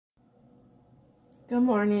Good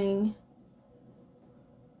morning,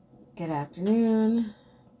 good afternoon,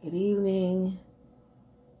 good evening.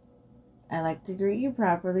 I like to greet you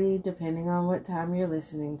properly depending on what time you're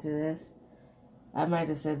listening to this. I might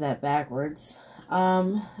have said that backwards.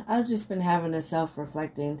 I've just been having a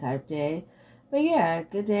self-reflecting type day. But yeah,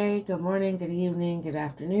 good day, good morning, good evening, good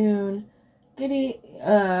afternoon.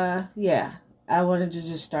 Yeah. I wanted to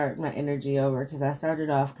just start my energy over because I started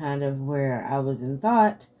off kind of where I was in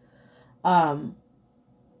thought.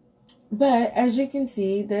 But as you can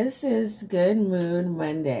see, this is Good Mood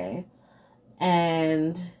Monday.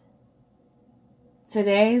 And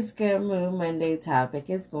today's Good Mood Monday topic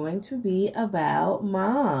is going to be about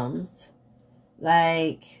moms.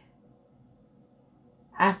 I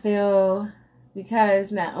feel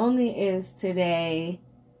because not only is today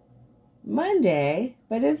Monday,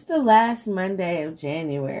 but it's the last Monday of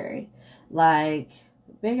January.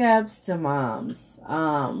 Big ups to moms.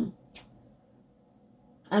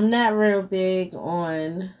 I'm not real big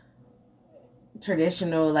on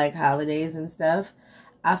traditional holidays and stuff.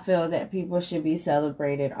 I feel that people should be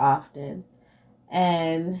celebrated often.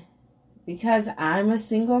 And because I'm a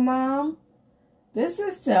single mom, this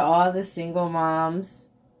is to all the single moms.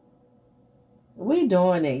 We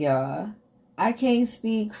doing it, y'all. I can't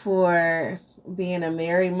speak for being a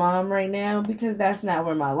married mom right now because that's not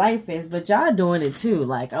where my life is, but y'all doing it too.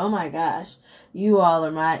 Oh my gosh, you all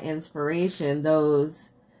are my inspiration. Those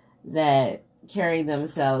that carry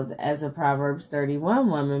themselves as a Proverbs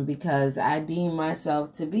 31 woman, because I deem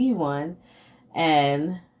myself to be one.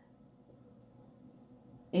 And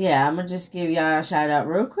yeah, I'm gonna just give y'all a shout out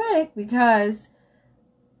real quick because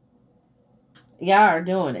y'all are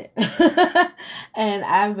doing it. And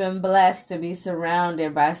I've been blessed to be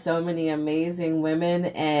surrounded by so many amazing women,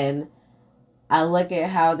 and I look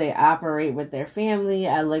at how they operate with their family.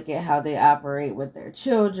 I look at how they operate with their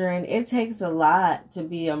children. It takes a lot to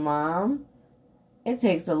be a mom. It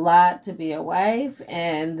takes a lot to be a wife.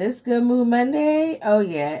 And this Good Mood Monday, oh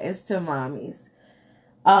yeah, it's to mommies.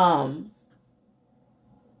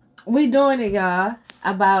 We doing it, y'all,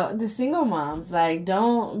 about the single moms.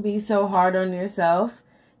 Don't be so hard on yourself.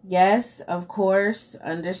 Yes, of course,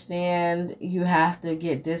 understand you have to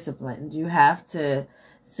get disciplined. You have to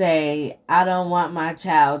say, I don't want my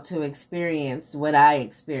child to experience what I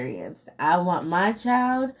experienced. I want my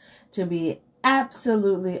child to be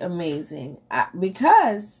absolutely amazing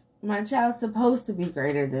because my child's supposed to be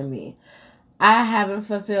greater than me. I haven't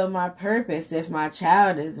fulfilled my purpose if my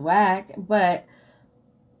child is whack, but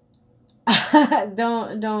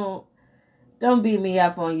don't beat me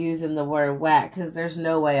up on using the word whack, because there's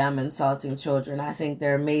no way I'm insulting children. I think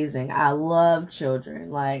they're amazing. I love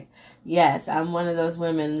children. Yes, I'm one of those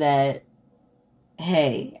women that,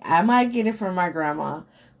 hey, I might get it from my grandma.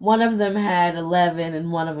 One of them had 11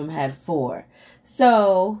 and one of them had 4.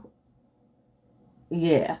 So,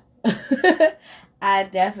 yeah. I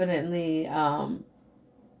definitely am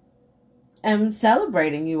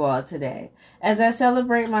celebrating you all today as I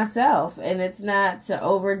celebrate myself. And it's not to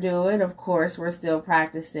overdo it. Of course, we're still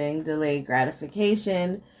practicing delayed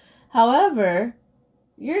gratification. However,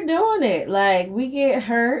 you're doing it. We get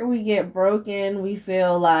hurt, we get broken, we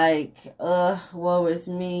feel woe is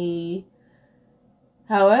me.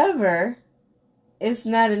 However, it's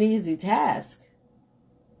not an easy task,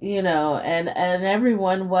 and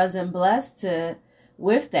everyone wasn't blessed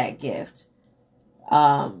with that gift.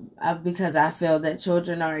 Because I feel that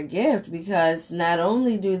children are a gift, because not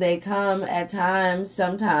only do they come at times,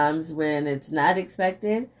 sometimes when it's not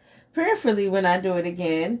expected, prayerfully when I do it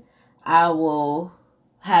again, I will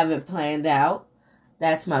have it planned out.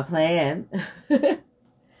 That's my plan.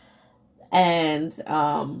 And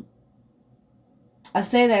I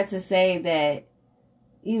say that to say that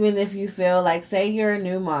even if you feel say you're a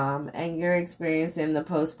new mom and you're experiencing the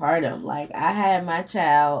postpartum, I had my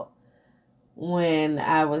child when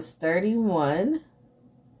I was 31,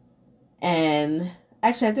 and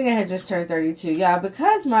actually I think I had just turned 32, y'all,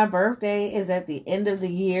 because my birthday is at the end of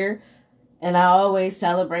the year and I always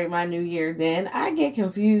celebrate my new year then. I get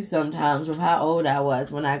confused sometimes with how old I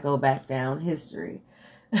was when I go back down history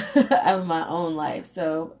of my own life,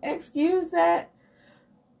 so excuse that.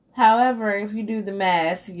 However, if you do the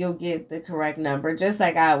math, you'll get the correct number, just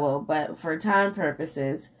like I will. But for time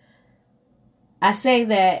purposes, I say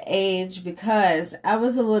that age because I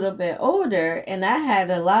was a little bit older and I had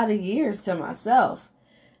a lot of years to myself.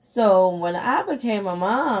 So when I became a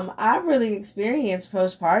mom, I really experienced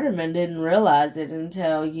postpartum and didn't realize it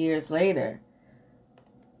until years later.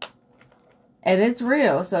 And it's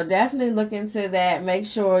real. So definitely look into that. Make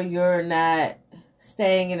sure you're not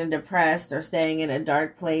staying in a depressed or staying in a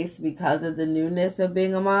dark place because of the newness of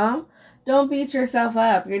being a mom. Don't beat yourself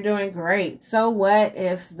up. You're doing great. So what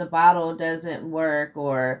if the bottle doesn't work?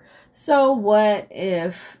 Or so what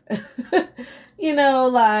if,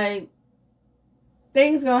 like,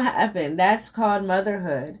 things gonna happen. That's called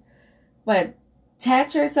motherhood. But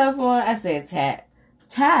tap yourself on, I said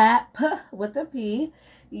tap with a P,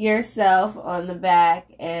 yourself on the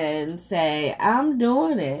back and say, I'm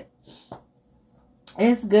doing it.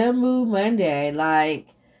 It's Good Mood Monday. Like,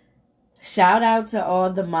 shout out to all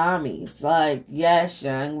the mommies. Like, yes,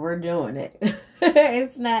 young, we're doing it.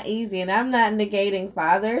 It's not easy. And I'm not negating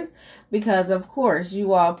fathers because, of course,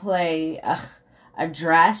 you all play a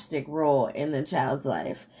drastic role in the child's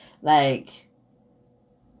life. Like,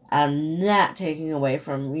 I'm not taking away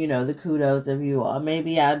from, the kudos of you all.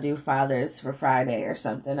 Maybe I'll do Fathers for Friday or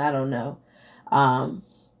something. I don't know.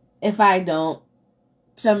 If I don't,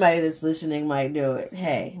 somebody that's listening might do it.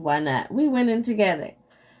 Hey, why not? We went in together.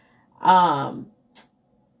 I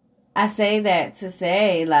say that to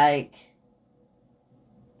say, like,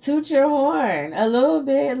 toot your horn a little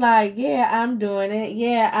bit. Like, yeah, I'm doing it.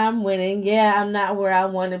 Yeah, I'm winning. Yeah, I'm not where I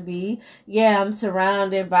want to be. Yeah, I'm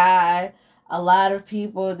surrounded by a lot of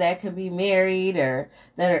people that could be married or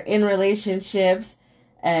that are in relationships.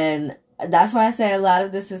 And that's why I say a lot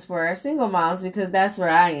of this is for our single moms, because that's where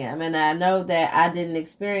I am. And I know that I didn't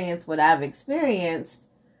experience what I've experienced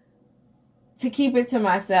to keep it to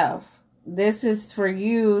myself. This is for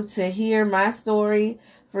you to hear my story,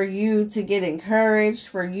 for you to get encouraged,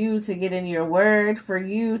 for you to get in your word, for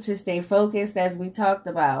you to stay focused, as we talked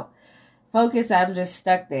about. Focus, I'm just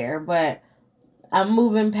stuck there, but I'm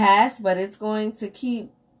moving past, but it's going to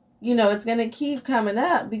keep, it's going to keep coming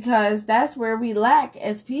up, because that's where we lack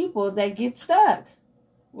as people that get stuck.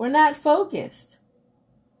 We're not focused.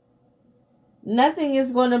 Nothing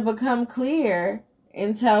is going to become clear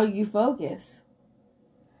until you focus.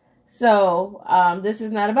 So, this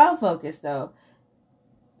is not about focus, though.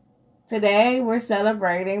 Today, we're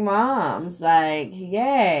celebrating moms. Like,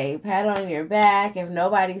 yay, pat on your back. If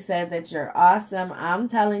nobody said that you're awesome, I'm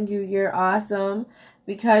telling you you're awesome,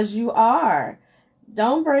 because you are.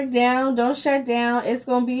 Don't break down. Don't shut down. It's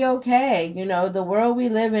going to be okay. The world we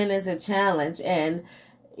live in is a challenge, and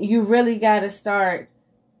you really got to start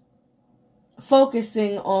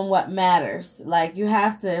focusing on what matters. Like, you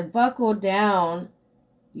have to buckle down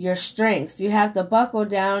your strengths. You have to buckle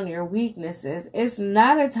down your weaknesses. It's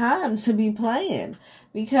not a time to be playing,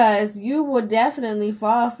 because you will definitely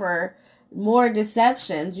fall for more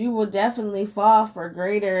deceptions. You will definitely fall for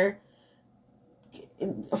greater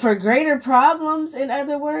problems, in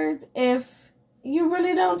other words, if you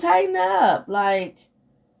really don't tighten up. Like,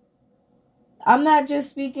 I'm not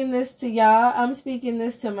just speaking this to y'all. I'm speaking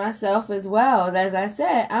this to myself as well. As I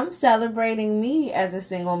said, I'm celebrating me as a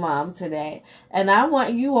single mom today. And I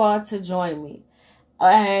want you all to join me.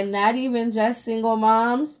 And not even just single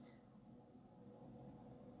moms.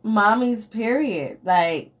 Mommies, period.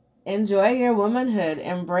 Like, enjoy your womanhood.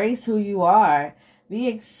 Embrace who you are. Be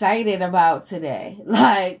excited about today.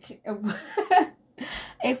 Like,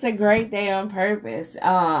 it's a great day on purpose.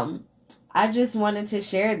 I just wanted to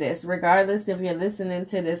share this, regardless if you're listening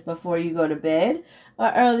to this before you go to bed or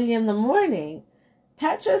early in the morning.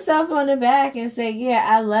 Pat yourself on the back and say, yeah,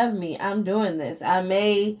 I love me. I'm doing this. I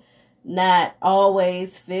may not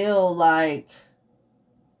always feel like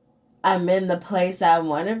I'm in the place I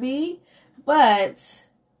want to be, but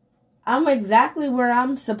I'm exactly where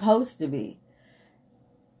I'm supposed to be.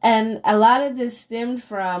 And a lot of this stemmed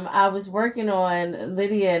from, I was working on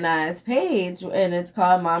Lydia and I's page, and it's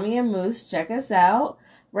called Mommy and Moose. Check us out.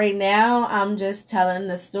 Right now, I'm just telling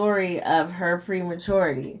the story of her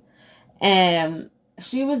prematurity. And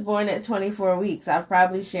she was born at 24 weeks. I've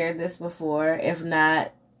probably shared this before. If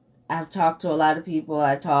not, I've talked to a lot of people.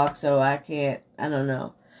 I talk, so I don't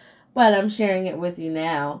know. But I'm sharing it with you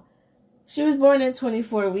now. She was born at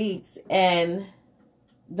 24 weeks, and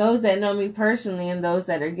those that know me personally and those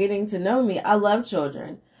that are getting to know me, I love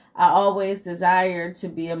children. I always desired to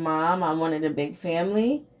be a mom. I wanted a big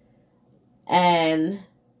family. And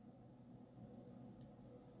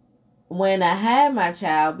when I had my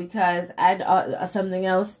child, because something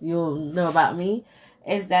else you'll know about me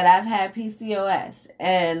is that I've had PCOS.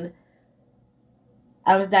 And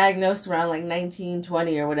I was diagnosed around like 19,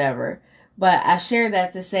 20 or whatever. But I share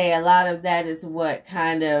that to say a lot of that is what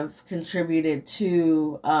kind of contributed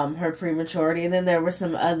to her prematurity. And then there were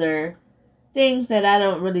some other things that I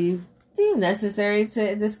don't really deem necessary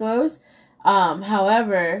to disclose.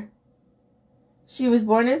 However, she was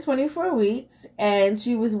born at 24 weeks and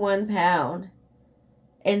she was 1 pound.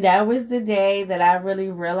 And that was the day that I really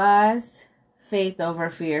realized faith over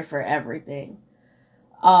fear for everything.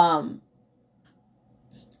 And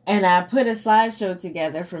And I put a slideshow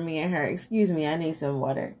together for me and her. Excuse me, I need some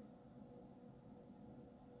water.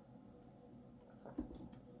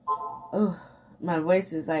 Oh, my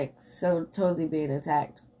voice is like so totally being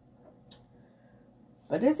attacked.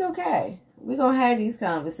 But it's okay. We're going to have these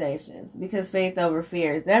conversations because faith over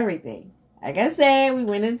fear is everything. Like I said, we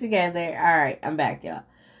went in together. All right, I'm back, y'all.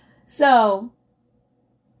 So,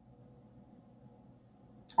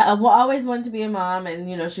 I always wanted to be a mom. And,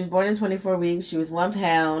 she was born in 24 weeks. She was 1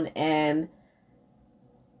 pound. And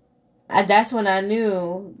that's when I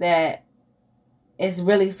knew that it's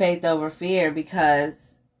really faith over fear,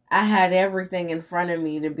 because I had everything in front of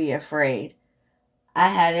me to be afraid. I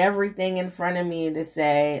had everything in front of me to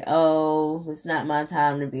say, oh, it's not my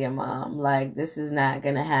time to be a mom. Like, this is not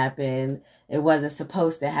going to happen. It wasn't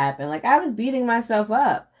supposed to happen. Like, I was beating myself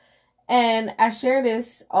up. And I share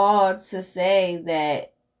this all to say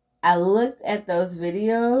that I looked at those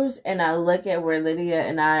videos and I look at where Lydia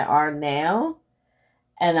and I are now.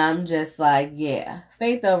 And I'm just like, yeah,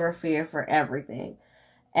 faith over fear for everything.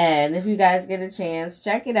 And if you guys get a chance,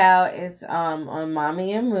 check it out. It's on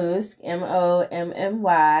Mommy and Moosk,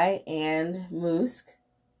 MOMMY, and Moosk,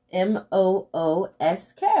 MOOSK.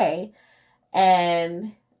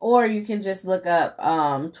 Or you can just look up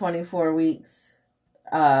 24 weeks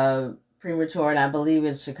premature, and I believe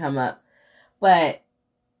it should come up. But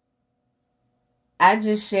I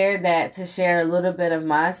just shared that to share a little bit of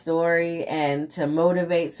my story and to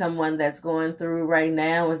motivate someone that's going through right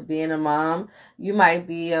now as being a mom. You might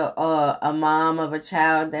be a mom of a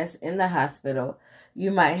child that's in the hospital.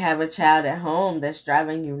 You might have a child at home that's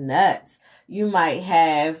driving you nuts. You might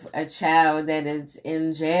have a child that is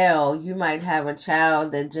in jail. You might have a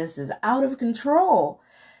child that just is out of control.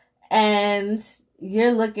 And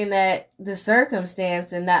you're looking at the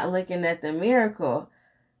circumstance and not looking at the miracle.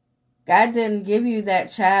 God didn't give you that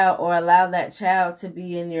child or allow that child to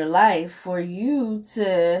be in your life for you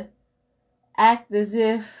to act as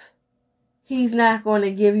if he's not going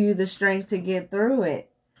to give you the strength to get through it.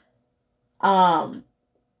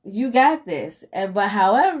 You got this. But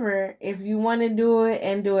however, if you want to do it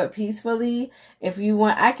and do it peacefully,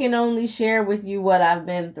 I can only share with you what I've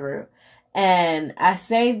been through. And I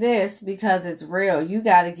say this because it's real. You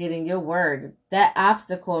got to get in your word. That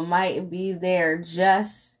obstacle might be there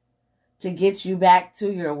just to get you back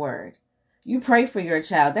to your word. You pray for your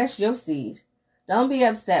child. That's your seed. Don't be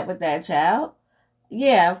upset with that child.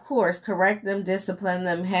 Yeah, of course, correct them, discipline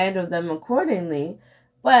them, handle them accordingly.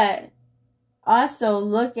 But also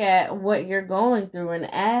look at what you're going through and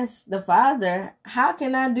ask the Father, how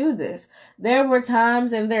can I do this? There were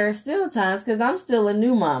times, and there are still times, because I'm still a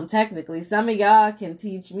new mom, technically. Some of y'all can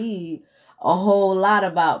teach me a whole lot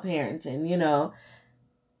about parenting,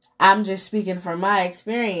 I'm just speaking from my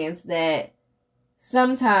experience that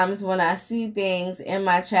sometimes when I see things in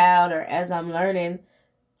my child or as I'm learning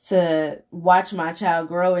to watch my child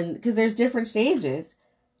grow, and because there's different stages,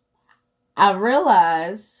 I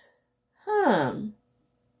realize,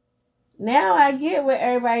 now I get what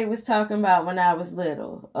everybody was talking about when I was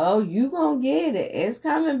little. Oh, you gonna get it. It's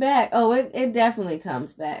coming back. Oh, it definitely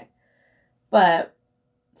comes back. But,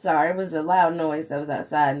 sorry, it was a loud noise that was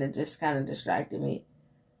outside and it just kind of distracted me.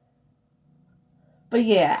 But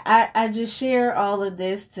yeah, I just share all of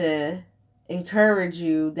this to encourage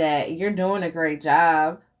you that you're doing a great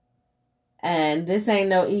job. And this ain't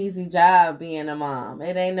no easy job being a mom.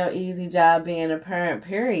 It ain't no easy job being a parent,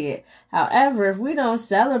 period. However, if we don't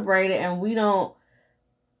celebrate it and we don't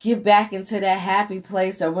get back into that happy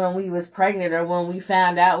place, or when we was pregnant, or when we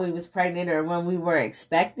found out we was pregnant, or when we were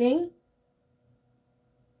expecting,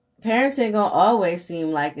 parenting gonna always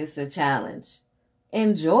seem like it's a challenge.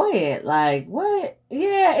 Enjoy it. Like, what?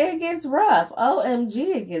 Yeah, it gets rough. OMG,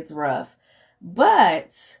 it gets rough.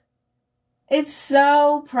 But it's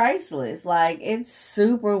so priceless. Like, it's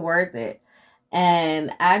super worth it.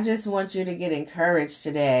 And I just want you to get encouraged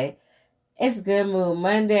today. It's Good Mood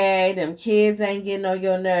Monday. Them kids ain't getting on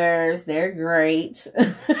your nerves. They're great.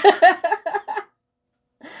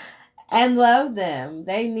 And love them.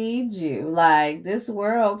 They need you. Like, this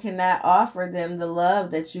world cannot offer them the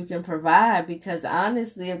love that you can provide, because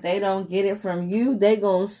honestly, if they don't get it from you, they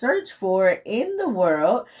gonna search for it in the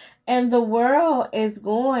world, and the world is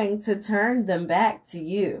going to turn them back to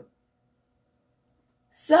you.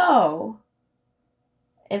 So,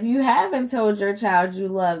 if you haven't told your child you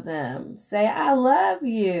love them, say, I love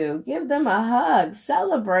you. Give them a hug.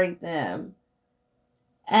 Celebrate them.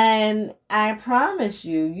 And I promise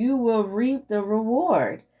you, you will reap the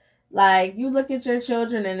reward. Like, you look at your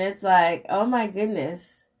children and it's like, oh my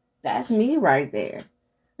goodness, that's me right there.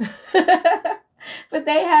 But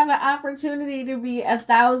they have an opportunity to be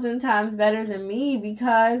 1,000 times better than me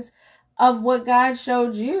because of what God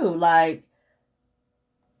showed you. Like,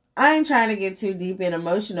 I ain't trying to get too deep and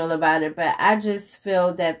emotional about it, but I just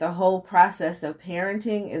feel that the whole process of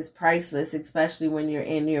parenting is priceless, especially when you're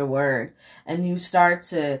in your word and you start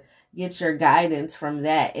to get your guidance from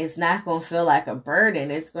that. It's not going to feel like a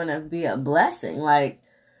burden. It's going to be a blessing. Like,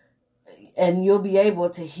 and you'll be able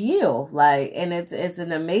to heal. Like, and it's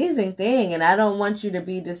an amazing thing. And I don't want you to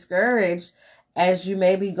be discouraged as you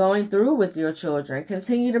may be going through with your children.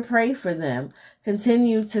 Continue to pray for them.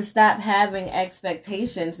 Continue to stop having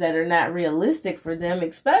expectations that are not realistic for them,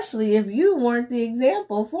 especially if you weren't the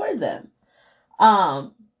example for them.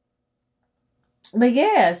 But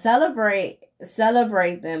yeah, celebrate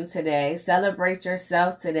them today. Celebrate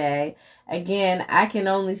yourself today. Again, I can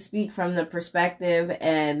only speak from the perspective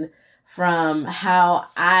and from how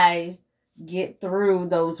I get through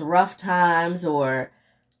those rough times, or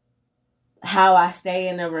how I stay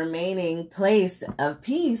in a remaining place of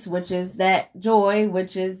peace, which is that joy,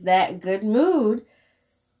 which is that good mood.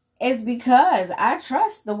 It's because I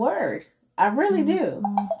trust the word. I really do.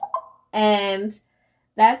 And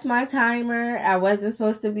that's my timer. I wasn't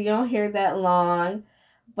supposed to be on here that long,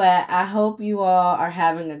 but I hope you all are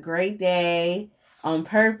having a great day on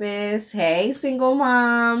purpose. Hey, single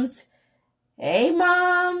moms. Hey,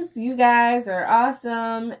 moms. You guys are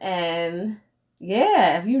awesome. And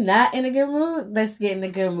yeah, if you're not in a good mood, let's get in a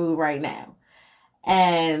good mood right now.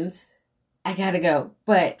 And I gotta go.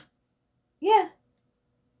 But yeah,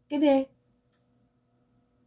 good day.